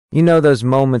You know those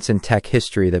moments in tech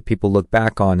history that people look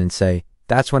back on and say,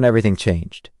 that's when everything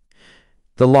changed.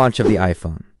 The launch of the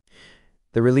iPhone.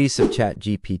 The release of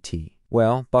ChatGPT.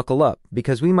 Well, buckle up,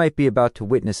 because we might be about to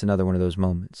witness another one of those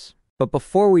moments. But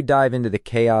before we dive into the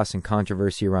chaos and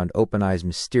controversy around OpenAI's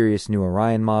mysterious new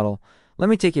Orion model, let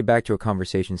me take you back to a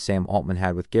conversation Sam Altman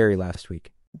had with Gary last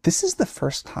week. This is the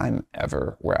first time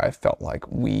ever where I felt like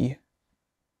we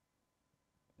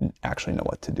actually know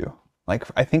what to do. Like,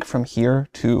 I think from here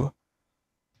to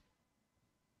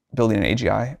building an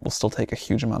AGI will still take a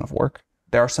huge amount of work.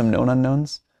 There are some known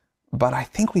unknowns, but I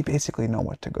think we basically know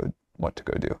what to go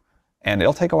do. And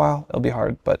it'll take a while, it'll be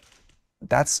hard, but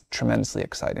that's tremendously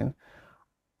exciting.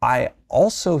 I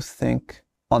also think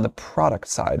on the product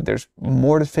side, there's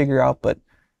more to figure out, but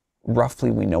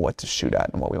roughly we know what to shoot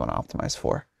at and what we want to optimize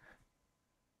for.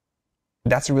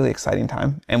 That's a really exciting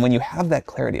time. And when you have that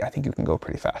clarity, I think you can go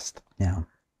pretty fast. Yeah.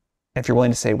 If you're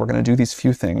willing to say, we're going to do these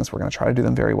few things, we're going to try to do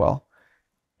them very well.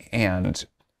 And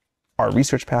our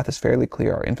research path is fairly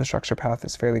clear. Our infrastructure path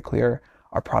is fairly clear.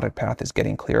 Our product path is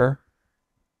getting clearer.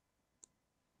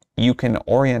 You can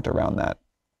orient around that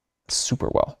super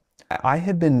well. I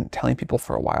had been telling people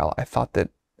for a while, I thought that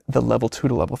the level 2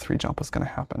 to level 3 jump was going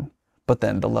to happen. But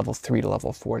then the level 3 to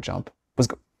level 4 jump was,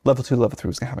 level 2 to level 3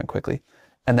 was going to happen quickly.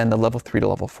 And then the level 3 to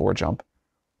level 4 jump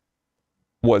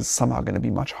was somehow going to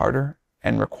be much harder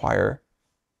and require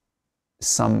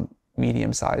some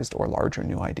medium-sized or larger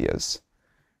new ideas.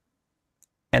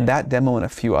 And that demo and a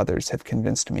few others have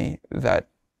convinced me that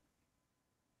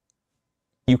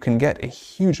you can get a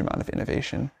huge amount of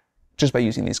innovation just by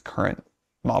using these current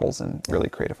models in really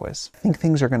creative ways. I think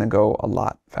things are going to go a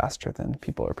lot faster than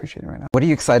people are appreciating right now. What are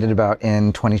you excited about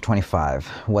in 2025?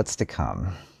 What's to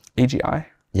come? AGI.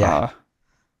 Yeah.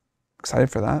 Excited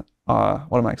for that.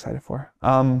 What am I excited for?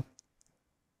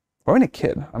 Growing a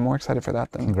kid. I'm more excited for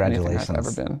that than anything I've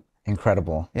ever been.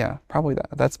 Incredible. Yeah, probably that.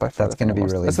 That's by far. That's going to be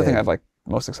really That's the thing I'm like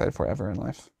most excited for ever in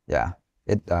life. Yeah.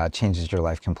 It changes your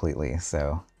life completely.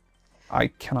 So I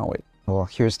cannot wait. Well,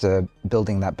 here's to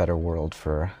building that better world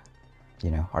for,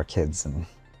 our kids and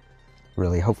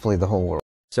really hopefully the whole world.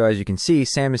 So as you can see,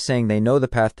 Sam is saying they know the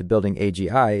path to building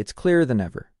AGI. It's clearer than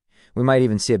ever. We might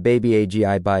even see a baby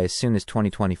AGI by as soon as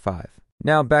 2025.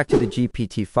 Now back to the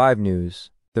GPT-5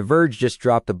 news. The Verge just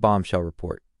dropped a bombshell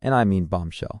report, and I mean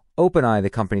bombshell. OpenAI, the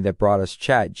company that brought us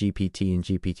ChatGPT and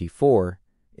GPT-4,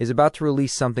 is about to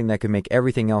release something that could make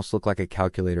everything else look like a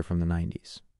calculator from the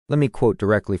 90s. Let me quote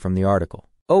directly from the article.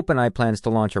 OpenAI plans to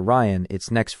launch Orion,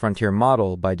 its next frontier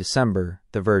model, by December,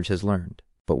 The Verge has learned.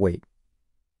 But wait,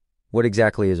 what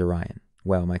exactly is Orion?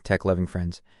 Well, my tech-loving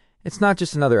friends, it's not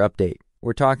just another update.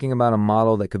 We're talking about a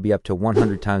model that could be up to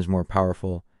 100 times more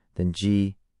powerful than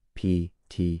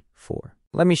GPT-4.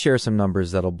 Let me share some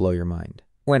numbers that'll blow your mind.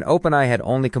 When OpenAI had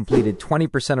only completed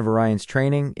 20% of Orion's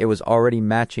training, it was already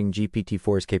matching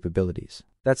GPT-4's capabilities.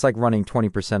 That's like running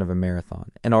 20% of a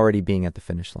marathon and already being at the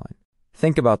finish line.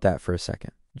 Think about that for a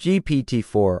second.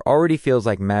 GPT-4 already feels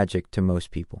like magic to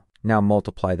most people. Now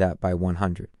multiply that by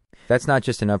 100. That's not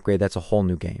just an upgrade, that's a whole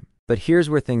new game. But here's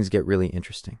where things get really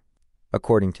interesting.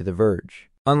 According to The Verge,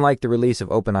 unlike the release of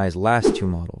OpenAI's last two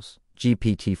models,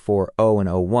 GPT-4o and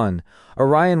o1,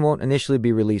 Orion won't initially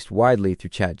be released widely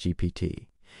through ChatGPT.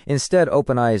 Instead,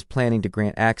 OpenAI is planning to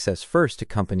grant access first to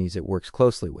companies it works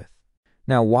closely with.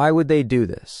 Now, why would they do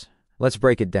this? Let's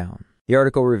break it down. The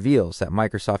article reveals that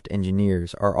Microsoft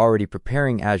engineers are already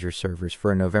preparing Azure servers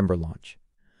for a November launch.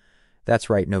 That's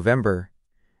right, November.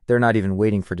 They're not even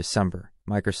waiting for December.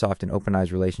 Microsoft and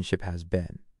OpenAI's relationship has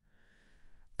been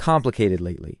complicated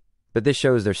lately, but this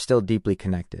shows they're still deeply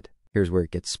connected. Here's where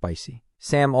it gets spicy.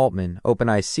 Sam Altman,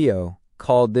 OpenAI's CEO,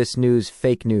 called this news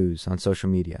fake news on social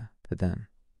media. But then,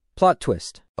 plot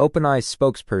twist. OpenAI's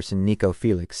spokesperson Nico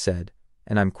Felix said,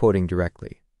 and I'm quoting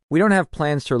directly, "We don't have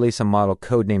plans to release a model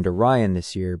codenamed Orion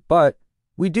this year, but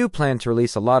we do plan to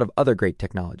release a lot of other great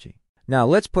technology." Now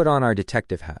let's put on our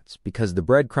detective hats, because the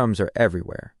breadcrumbs are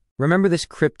everywhere. Remember this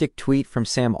cryptic tweet from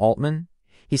Sam Altman?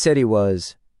 He said he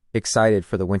was excited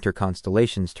for the winter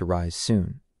constellations to rise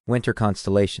soon. Winter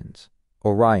constellations.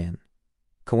 Orion.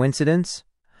 Coincidence?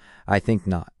 I think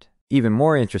not. Even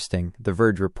more interesting, The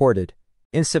Verge reported,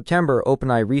 in September,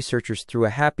 OpenAI researchers threw a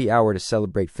happy hour to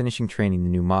celebrate finishing training the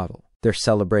new model. They're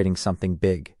celebrating something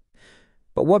big.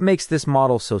 But what makes this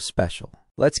model so special?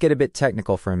 Let's get a bit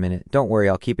technical for a minute. Don't worry,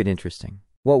 I'll keep it interesting.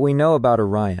 What we know about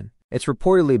Orion, it's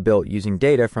reportedly built using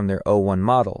data from their O1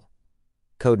 model,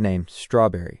 codenamed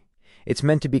Strawberry. It's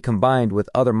meant to be combined with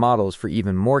other models for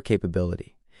even more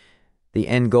capability. The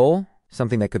end goal?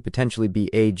 Something that could potentially be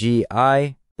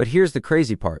AGI. But here's the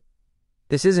crazy part.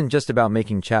 This isn't just about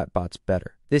making chatbots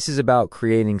better. This is about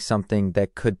creating something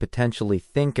that could potentially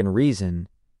think and reason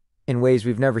in ways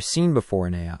we've never seen before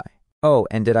in AI. Oh,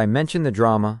 and did I mention the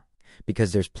drama?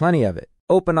 Because there's plenty of it.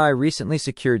 OpenAI recently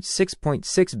secured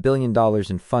 $6.6 billion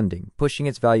in funding, pushing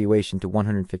its valuation to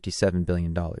 $157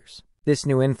 billion. This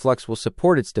new influx will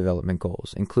support its development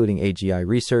goals, including AGI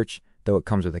research, though it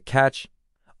comes with a catch.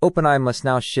 OpenAI must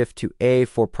now shift to a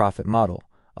for-profit model,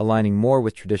 aligning more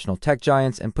with traditional tech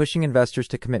giants and pushing investors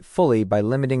to commit fully by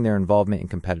limiting their involvement in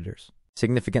competitors.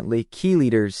 Significantly, key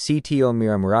leaders CTO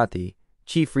Mira Murati,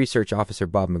 Chief Research Officer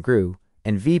Bob McGrew,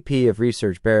 and VP of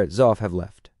Research Barrett Zoff have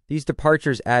left. These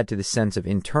departures add to the sense of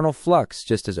internal flux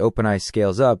just as OpenAI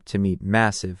scales up to meet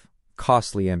massive,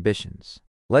 costly ambitions.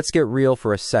 Let's get real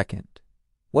for a second.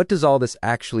 What does all this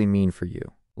actually mean for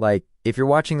you? Like, if you're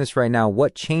watching this right now,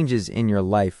 what changes in your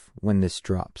life when this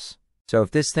drops? So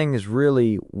if this thing is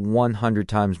really 100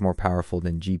 times more powerful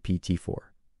than GPT-4,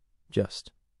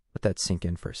 just let that sink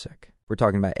in for a sec. We're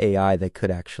talking about AI that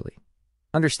could actually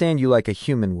understand you like a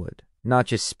human would, not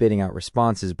just spitting out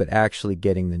responses, but actually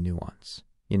getting the nuance.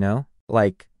 You know?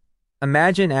 Like,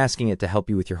 imagine asking it to help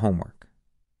you with your homework,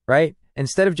 right?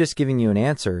 Instead of just giving you an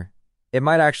answer, it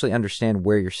might actually understand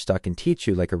where you're stuck and teach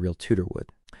you like a real tutor would.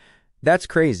 That's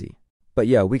crazy. But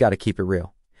yeah, we got to keep it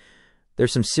real.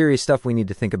 There's some serious stuff we need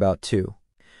to think about too.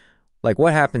 Like,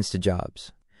 what happens to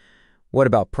jobs? What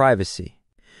about privacy?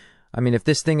 I mean, if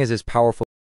this thing is as powerful,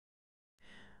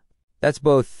 that's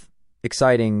both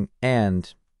exciting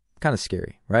and kind of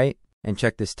scary, right? And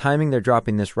check this timing, they're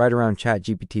dropping this right around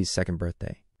ChatGPT's second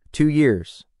birthday. 2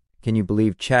 years. Can you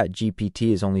believe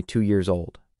ChatGPT is only 2 years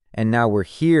old? And now we're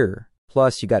here.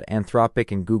 Plus, you got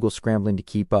Anthropic and Google scrambling to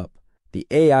keep up. The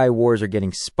AI wars are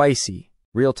getting spicy.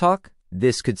 Real talk?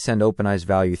 This could send OpenAI's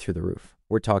value through the roof.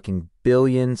 We're talking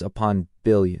billions upon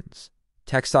billions.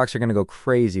 Tech stocks are going to go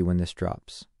crazy when this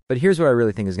drops. But here's what I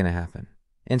really think is going to happen.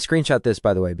 And screenshot this,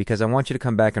 by the way, because I want you to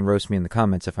come back and roast me in the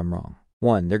comments if I'm wrong.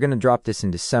 1, they're going to drop this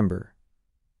in December,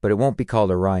 but it won't be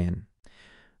called Orion.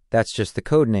 That's just the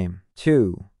code name.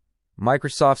 2,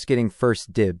 Microsoft's getting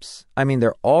first dibs. I mean,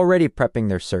 they're already prepping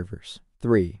their servers.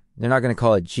 3, they're not going to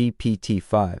call it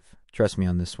GPT-5. Trust me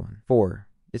on this one. 4,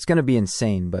 it's going to be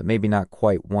insane, but maybe not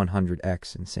quite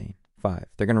 100x insane. 5,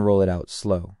 they're going to roll it out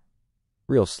slow.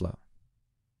 Real slow.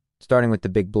 Starting with the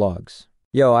big blogs.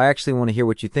 Yo, I actually want to hear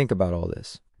what you think about all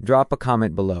this. Drop a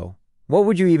comment below. What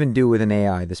would you even do with an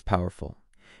AI this powerful?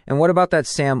 And what about that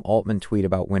Sam Altman tweet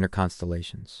about winter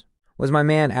constellations? Was my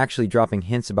man actually dropping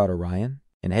hints about Orion?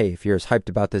 And hey, if you're as hyped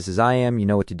about this as I am, you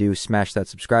know what to do. Smash that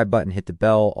subscribe button, hit the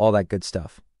bell, all that good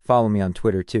stuff. Follow me on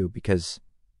Twitter too, because,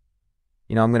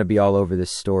 I'm going to be all over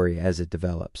this story as it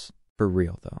develops. For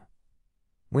real, though.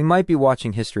 We might be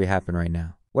watching history happen right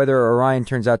now. Whether Orion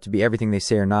turns out to be everything they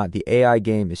say or not, the AI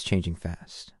game is changing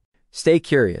fast. Stay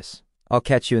curious. I'll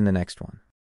catch you in the next one.